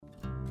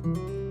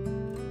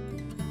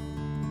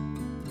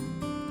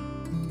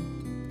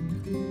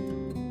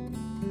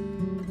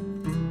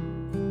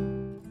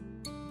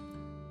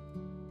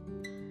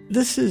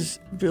This is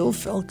Bill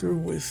Felker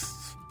with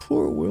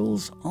Poor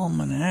Will's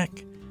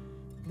Almanack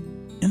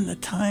in the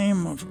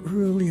time of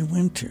early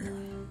winter,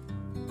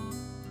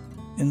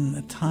 in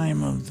the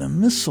time of the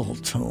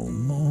Mistletoe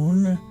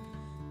Moon,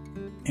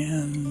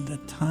 and the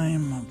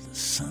time of the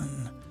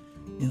sun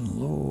in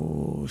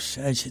low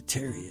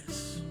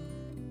Sagittarius.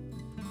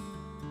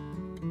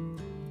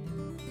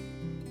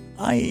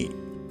 I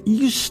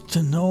used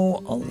to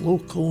know a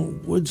local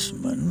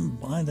woodsman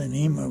by the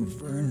name of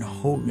Vern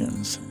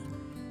Hogans.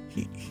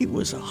 He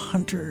was a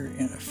hunter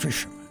and a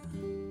fisherman.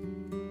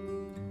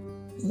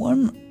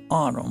 One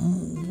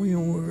autumn, we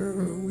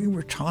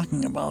were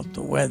talking about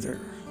the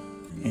weather,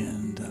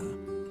 and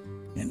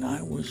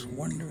I was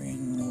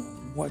wondering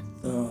what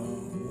the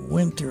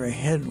winter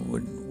ahead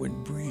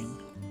would bring.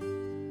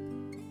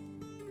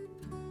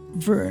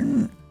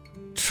 Vern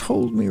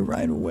told me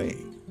right away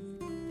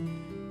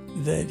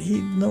that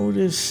he'd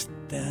noticed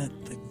that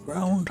the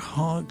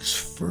groundhog's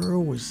fur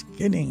was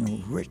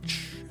getting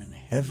rich and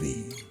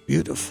heavy,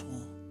 beautiful.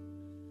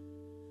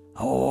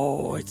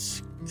 Oh,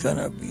 it's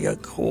gonna be a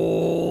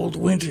cold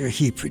winter,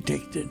 he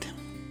predicted.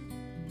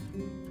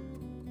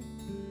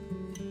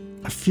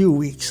 A few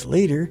weeks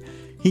later,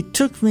 he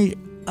took me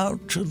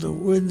out to the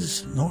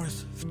woods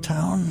north of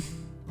town.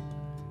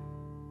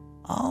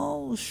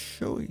 I'll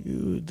show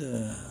you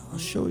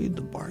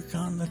the bark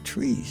on the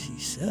trees, he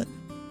said.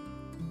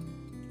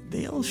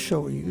 They'll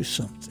show you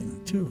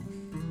something too.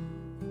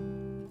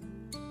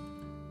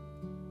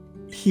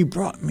 He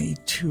brought me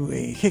to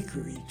a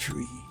hickory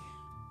tree.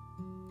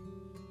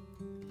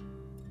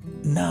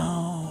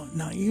 Now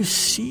you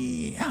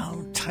see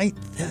how tight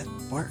that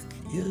bark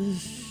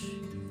is? He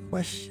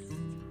questioned.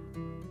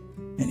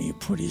 And he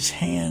put his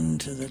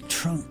hand to the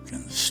trunk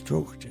and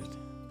stroked it.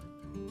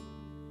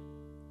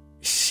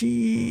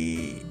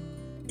 See,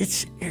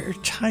 it's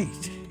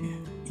airtight.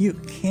 You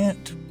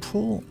can't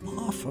pull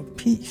off a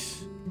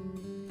piece.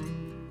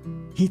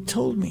 He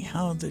told me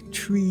how the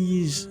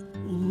trees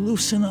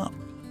loosen up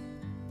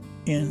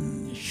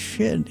and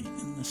shed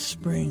in the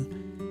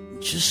spring,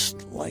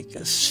 just like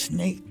a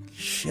snake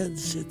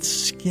sheds its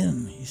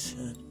skin, he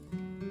said.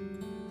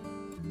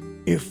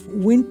 If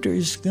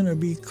winter's gonna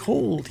be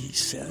cold, he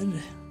said,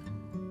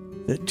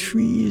 the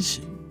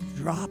trees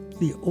drop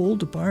the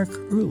old bark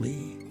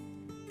early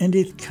and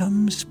it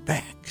comes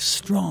back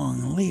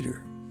strong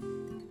later.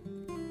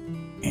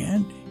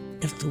 And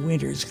if the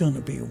winter's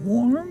gonna be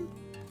warm,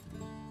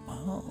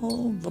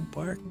 well, the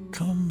bark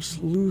comes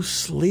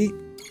loose late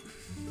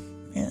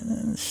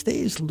and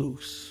stays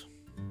loose.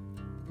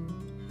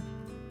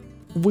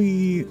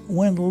 We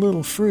went a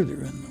little further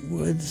in the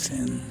woods,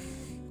 and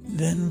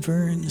then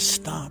Vern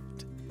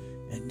stopped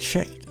and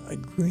checked a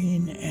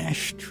green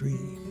ash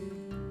tree.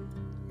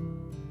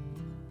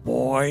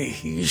 Boy,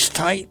 he's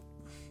tight,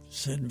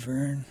 said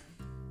Vern.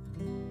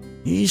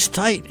 He's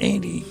tight,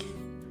 ain't he?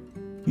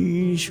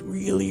 He's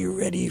really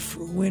ready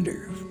for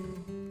winter.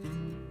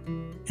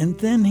 And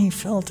then he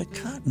felt a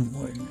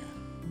cottonwood.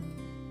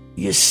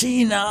 You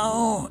see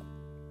now,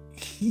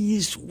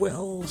 he's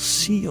well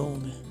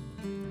sealed,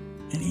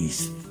 and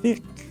he's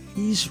thick.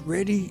 He's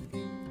ready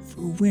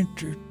for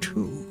winter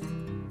too.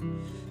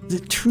 The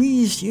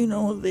trees,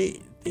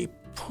 they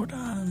put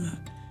on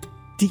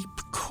deep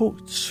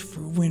coats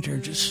for winter,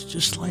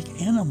 just like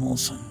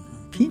animals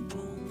and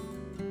people.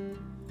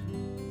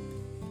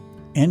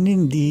 And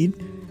indeed,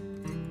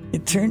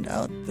 it turned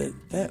out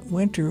that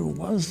winter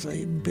was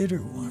a bitter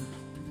one.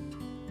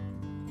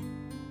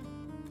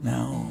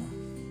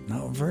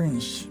 Now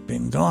Vern's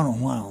been gone a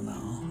while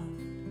now,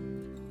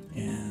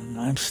 and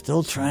I'm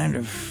still trying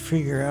to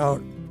figure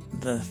out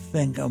the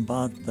thing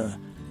about the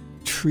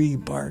tree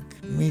bark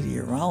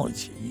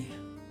meteorology.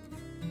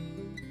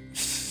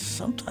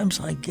 Sometimes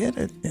I get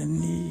it,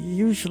 and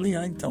usually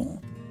I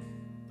don't.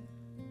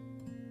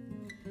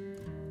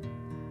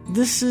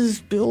 This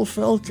is Bill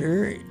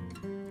Felker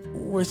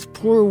with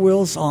Poor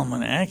Will's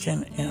Almanack,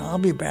 and I'll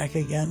be back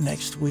again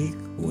next week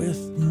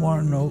with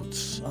more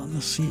notes on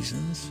the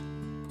seasons.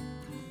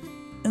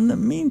 In the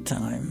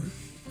meantime,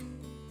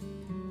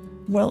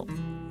 well,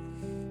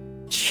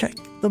 check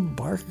the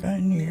bark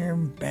on your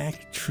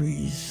back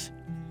trees.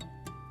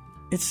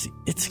 It's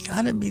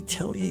got to be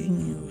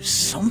telling you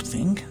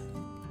something.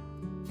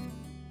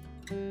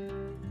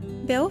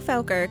 Bill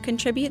Felker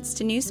contributes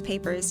to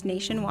newspapers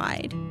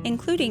nationwide,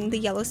 including the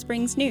Yellow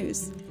Springs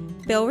News.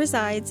 Bill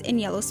resides in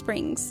Yellow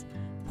Springs.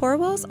 Poor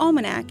Will's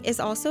Almanack is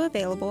also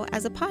available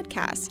as a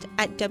podcast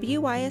at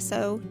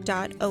wyso.org.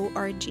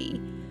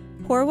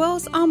 Poor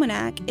Will's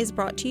Almanack is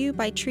brought to you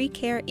by Tree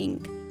Care,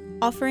 Inc.,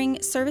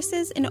 offering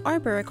services in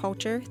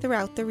arboriculture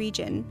throughout the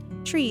region.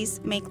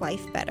 Trees make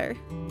life better.